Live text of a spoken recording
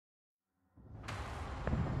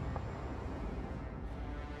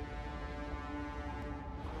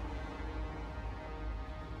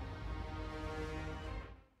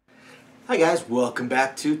Hi guys, welcome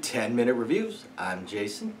back to 10-Minute Reviews. I'm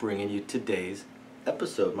Jason, bringing you today's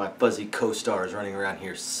episode. My fuzzy co-star is running around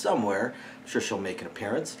here somewhere. I'm sure she'll make an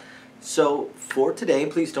appearance. So for today,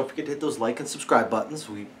 please don't forget to hit those like and subscribe buttons.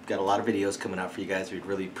 We've got a lot of videos coming out for you guys. We'd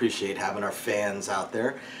really appreciate having our fans out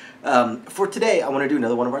there. For today, I want to do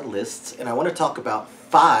another one of our lists, and I want to talk about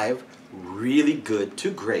 5 really good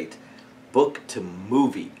to great book to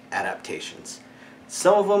movie adaptations.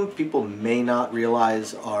 Some of them people may not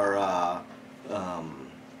realize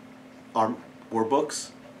were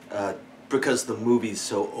books because the movies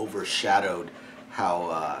so overshadowed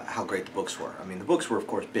how great the books were. I mean, the books were of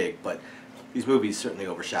course big, but these movies certainly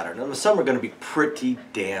overshadowed. And some are going to be pretty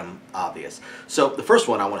damn obvious. So the first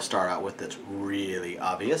one I want to start out with that's really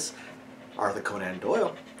obvious: Arthur Conan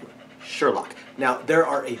Doyle, Sherlock. Now, there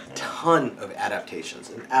are a ton of adaptations,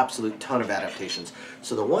 an absolute ton of adaptations.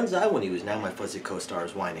 So the ones I want to use, now my fuzzy co-star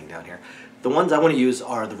is whining down here, the ones I want to use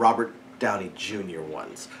are the Robert Downey Jr.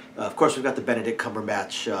 ones. Of course, we've got the Benedict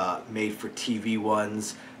Cumberbatch made-for-TV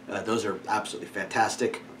ones. Those are absolutely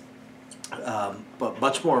fantastic, but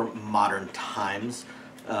much more modern times.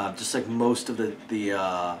 Just like most of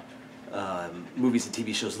the movies and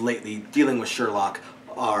TV shows lately dealing with Sherlock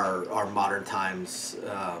are modern times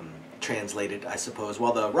translated, I suppose.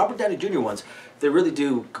 While the Robert Downey Jr. ones, they really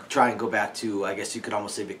do try and go back to, I guess you could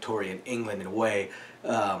almost say, Victorian England in a way.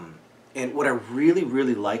 And what I really,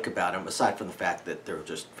 really like about them, aside from the fact that they're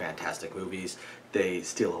just fantastic movies, they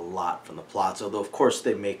steal a lot from the plots, although of course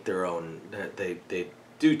they make their own, they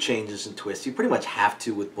do changes and twists. You pretty much have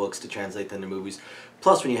to with books to translate them to movies.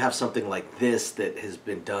 Plus, when you have something like this that has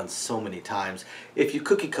been done so many times, if you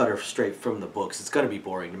cookie cutter straight from the books, it's going to be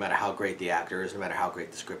boring no matter how great the actor is, no matter how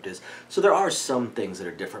great the script is. So there are some things that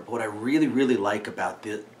are different. But what I really, really like about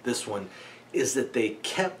this one is that they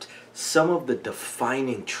kept some of the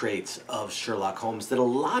defining traits of Sherlock Holmes that a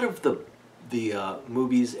lot of the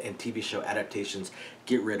movies and TV show adaptations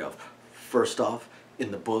get rid of. First off,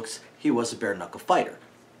 in the books, he was a bare-knuckle fighter.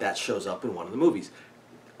 That shows up in one of the movies.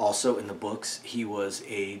 Also in the books, he was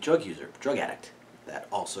a drug user, drug addict. That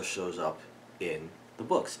also shows up in the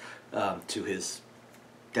books, to his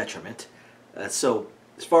detriment. So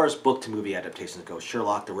as far as book to movie adaptations go,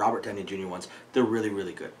 Sherlock, the Robert Downey Jr. ones, they're really,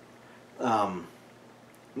 really good.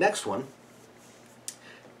 Next one,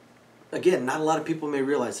 again, not a lot of people may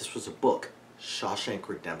realize this was a book, Shawshank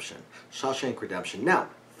Redemption. Shawshank Redemption. Now,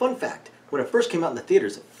 fun fact, when it first came out in the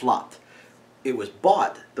theaters, it flopped. It was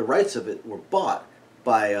bought, the rights of it were bought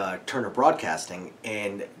by Turner Broadcasting,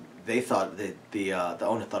 and they thought that the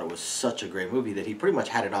owner thought it was such a great movie that he pretty much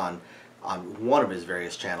had it on one of his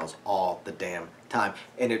various channels all the damn time,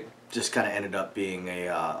 and it just kind of ended up being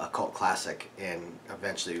a cult classic, and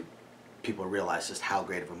eventually people realized just how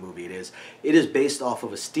great of a movie it is. It is based off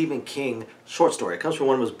of a Stephen King short story. It comes from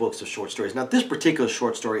one of his books of short stories. Now, this particular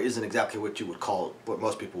short story isn't exactly what you would call, what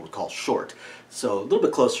most people would call short. So a little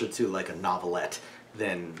bit closer to like a novelette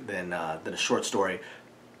than a short story.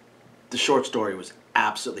 The short story was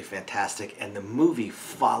absolutely fantastic, and the movie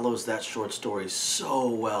follows that short story so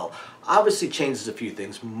well. Obviously changes a few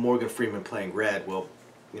things. Morgan Freeman playing Red, well,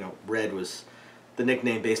 you know, Red was the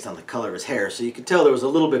nickname based on the color of his hair, so you could tell there was a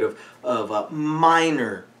little bit of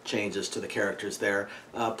minor changes to the characters there.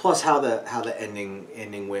 Plus, how the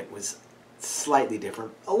ending went was slightly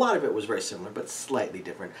different. A lot of it was very similar, but slightly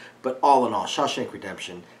different. But all in all, Shawshank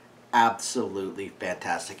Redemption, absolutely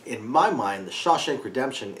fantastic. In my mind, the Shawshank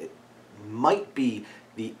Redemption, it might be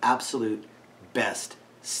the absolute best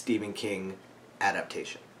Stephen King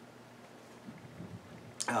adaptation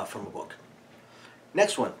from a book.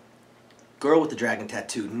 Next one. Girl with the Dragon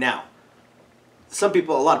Tattoo. Now, a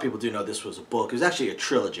lot of people do know this was a book. It was actually a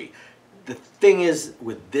trilogy. The thing is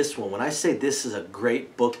with this one, when I say this is a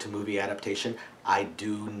great book to movie adaptation, I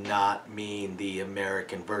do not mean the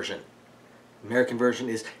American version. American version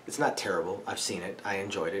it's not terrible. I've seen it. I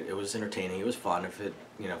enjoyed it. It was entertaining. It was fun. If it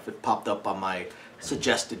popped up on my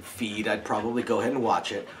suggested feed, I'd probably go ahead and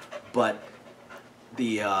watch it. But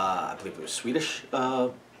the I believe it was Swedish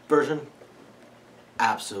version,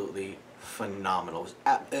 absolutely phenomenal.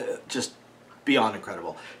 It was just beyond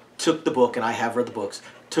incredible. Took the book, and I have read the books,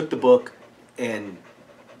 took the book and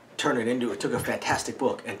took a fantastic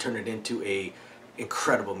book and turned it into a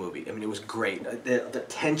incredible movie. I mean, it was great. The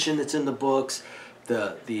tension that's in the books,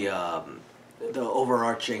 the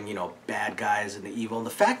overarching, you know, bad guys and the evil, and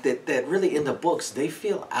the fact that really in the books they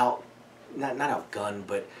feel not outgunned,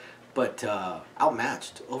 but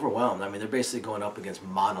outmatched, overwhelmed. I mean, they're basically going up against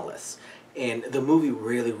monoliths. And the movie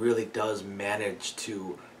really, really does manage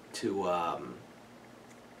to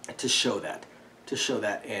show that,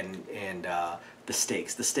 and the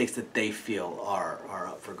stakes that they feel are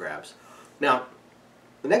up for grabs. Now,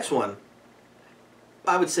 the next one,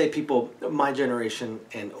 I would say people my generation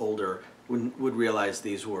and older would realize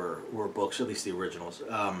these were books, or at least the originals,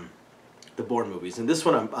 the Bourne movies. And this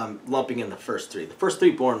one I'm lumping in the first three. The first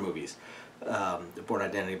three Bourne movies, the Bourne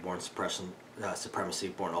Identity, Bourne Supremacy,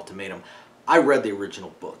 Bourne Ultimatum. I read the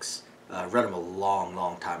original books. Read them a long,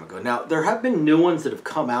 long time ago. Now, there have been new ones that have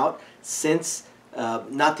come out since,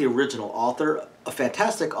 not the original author, a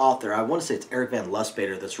fantastic author. I want to say it's Eric Van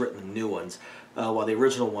Lustbader that's written the new ones, while the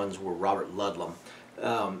original ones were Robert Ludlum.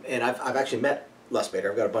 And I've actually met Lustbader.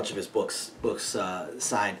 I've got a bunch of his books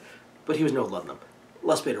signed, but he was no Ludlum.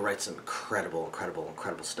 Lustbader writes some incredible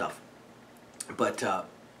stuff.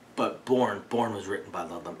 But Bourne was written by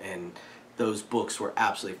Ludlum, and those books were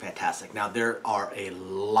absolutely fantastic. Now, there are a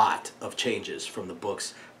lot of changes from the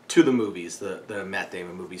books to the movies, the Matt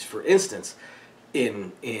Damon movies. For instance,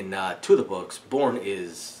 in two of the books, Bourne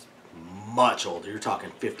is much older. You're talking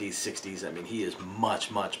 50s, 60s. I mean, he is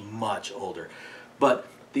much older. But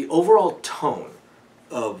the overall tone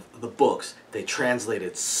of the books, they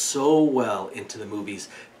translated so well into the movies.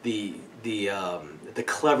 The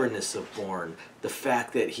cleverness of Bourne, the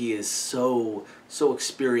fact that he is so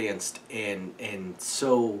experienced and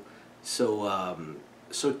so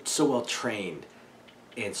well trained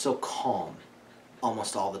and so calm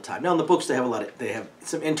almost all the time. Now in the books they have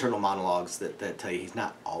some internal monologues that tell you he's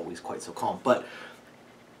not always quite so calm, but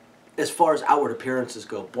as far as outward appearances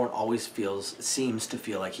go, Bourne always seems to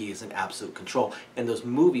feel like he is in absolute control. And those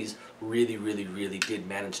movies really did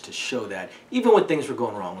manage to show that. Even when things were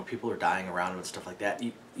going wrong, when people were dying around him and stuff like that,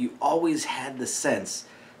 you always had the sense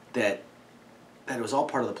that it was all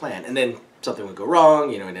part of the plan. And then something would go wrong,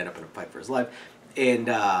 he'd end up in a fight for his life. And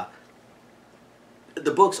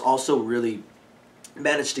the books also really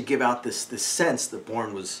managed to give out this sense that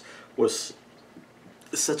Bourne was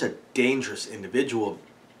such a dangerous individual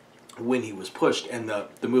when he was pushed, and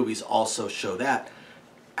the movies also show that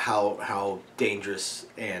how dangerous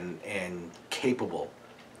and capable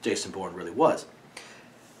Jason Bourne really was.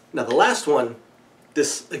 Now the last one,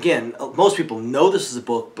 this again, most people know this is a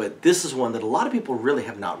book, but this is one that a lot of people really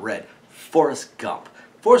have not read. Forrest Gump.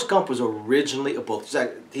 Forrest Gump was originally a book.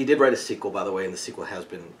 He did write a sequel, by the way, and the sequel has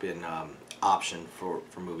been optioned for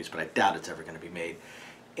movies, but I doubt it's ever going to be made.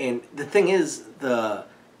 And the thing is,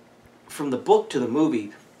 from the book to the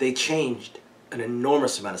movie, they changed an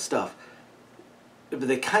enormous amount of stuff, but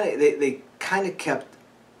they kind of kept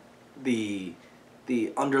the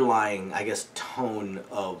underlying, I guess, tone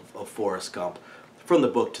of Forrest Gump from the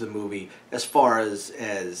book to the movie, as far as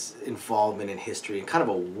involvement in history and kind of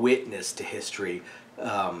a witness to history.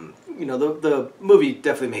 The movie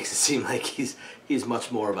definitely makes it seem like he's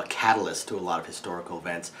much more of a catalyst to a lot of historical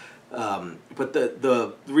events. But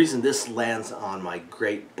the reason this lands on my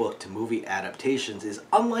great book to movie adaptations is,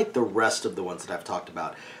 unlike the rest of the ones that I've talked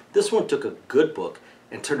about, this one took a good book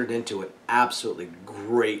and turned it into an absolutely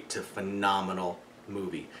great to phenomenal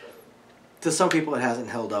movie. To some people it hasn't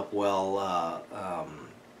held up well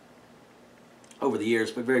over the years,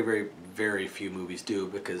 but very few movies do,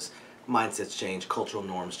 because mindsets change, cultural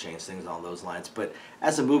norms change, things along those lines. But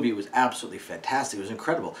as a movie, it was absolutely fantastic. It was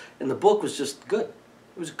incredible. And the book was just good.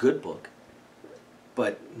 It was a good book,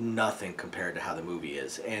 but nothing compared to how the movie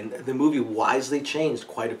is. And the movie wisely changed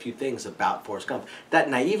quite a few things about Forrest Gump. That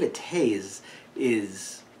naivete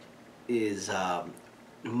is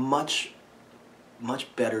much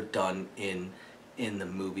better done in the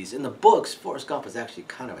movies. In the books, Forrest Gump is actually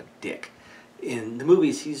kind of a dick. In the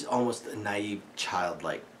movies, he's almost a naive,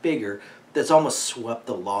 childlike figure that's almost swept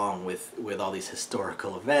along with all these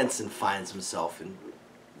historical events and finds himself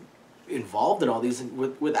involved in all these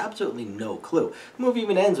with absolutely no clue. The movie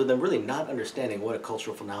even ends with him really not understanding what a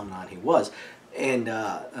cultural phenomenon he was, and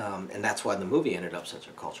that's why the movie ended up such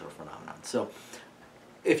a cultural phenomenon. So,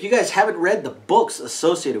 if you guys haven't read the books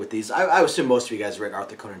associated with these, I assume most of you guys read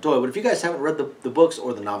Arthur Conan Doyle, but if you guys haven't read the books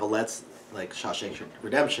or the novelettes like Shawshank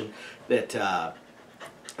Redemption that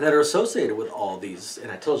are associated with all these,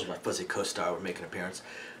 and I told you my fuzzy co-star would make an appearance,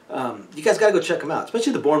 you guys got to go check them out,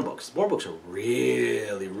 especially the Bourne books. The Bourne books are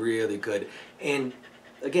really good, and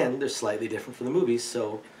again, they're slightly different from the movies,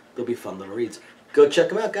 so they'll be fun little reads. Go check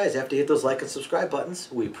them out, guys. After you hit those like and subscribe buttons,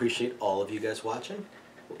 we appreciate all of you guys watching.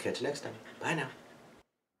 We'll catch you next time. Bye now.